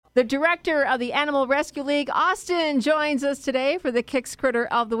The director of the Animal Rescue League, Austin, joins us today for the Kicks Critter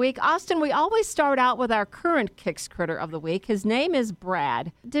of the Week. Austin, we always start out with our current Kicks Critter of the Week. His name is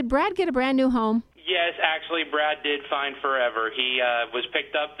Brad. Did Brad get a brand new home? Yes, actually, Brad did find forever. He was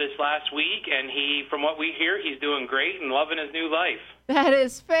picked up this last week, and from what we hear, he's doing great and loving his new life. That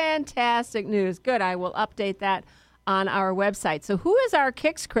is fantastic news. Good. I will update that on our website. So who is our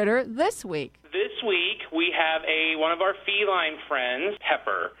Kicks Critter this week? This week, we have one of our feline friends,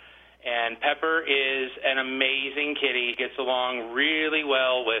 Pepper. And Pepper is an amazing kitty. He gets along really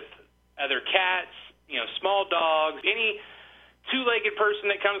well with other cats, small dogs, any two-legged person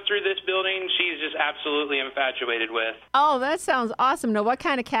that comes through this building, she's just absolutely infatuated with. Oh, that sounds awesome. Now, what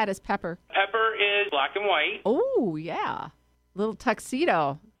kind of cat is Pepper? Pepper is black and white. Oh, yeah. Little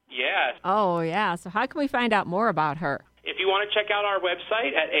tuxedo. Yeah. Oh, yeah. So how can we find out more about her? If you want to check out our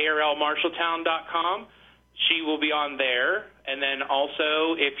website at arlmarshalltown.com, she will be on there. And then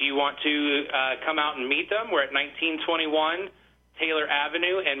also, if you want to come out and meet them, we're at 1921 Taylor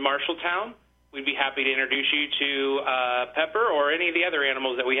Avenue in Marshalltown. We'd be happy to introduce you to Pepper or any of the other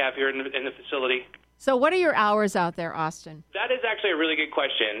animals that we have here in the facility. So what are your hours out there, Austin? That is actually a really good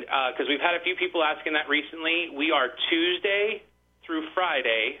question because we've had a few people asking that recently. We are Tuesday through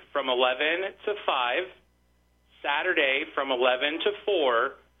Friday from 11 to 5, Saturday from 11 to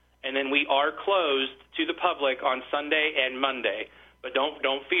 4, and then we are closed to the public on Sunday and Monday. But don't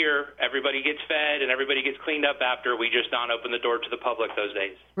fear, everybody gets fed and everybody gets cleaned up after. We just don't open the door to the public those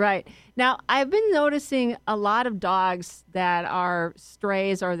days. Right. Now, I've been noticing a lot of dogs that are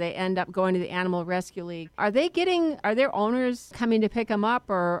strays or they end up going to the Animal Rescue League. Are their owners coming to pick them up,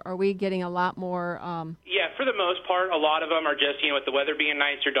 or are we getting a lot more? Yeah, for the most part, a lot of them are just, with the weather being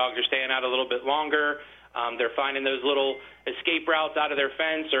nicer, dogs are staying out a little bit longer. They're finding those little escape routes out of their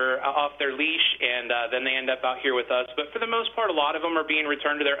fence or off their leash, and then they end up out here with us. But for the most part, a lot of them are being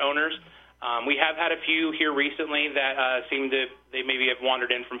returned to their owners. We have had a few here recently that they maybe have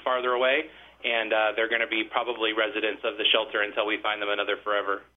wandered in from farther away, and they're going to be probably residents of the shelter until we find them another forever.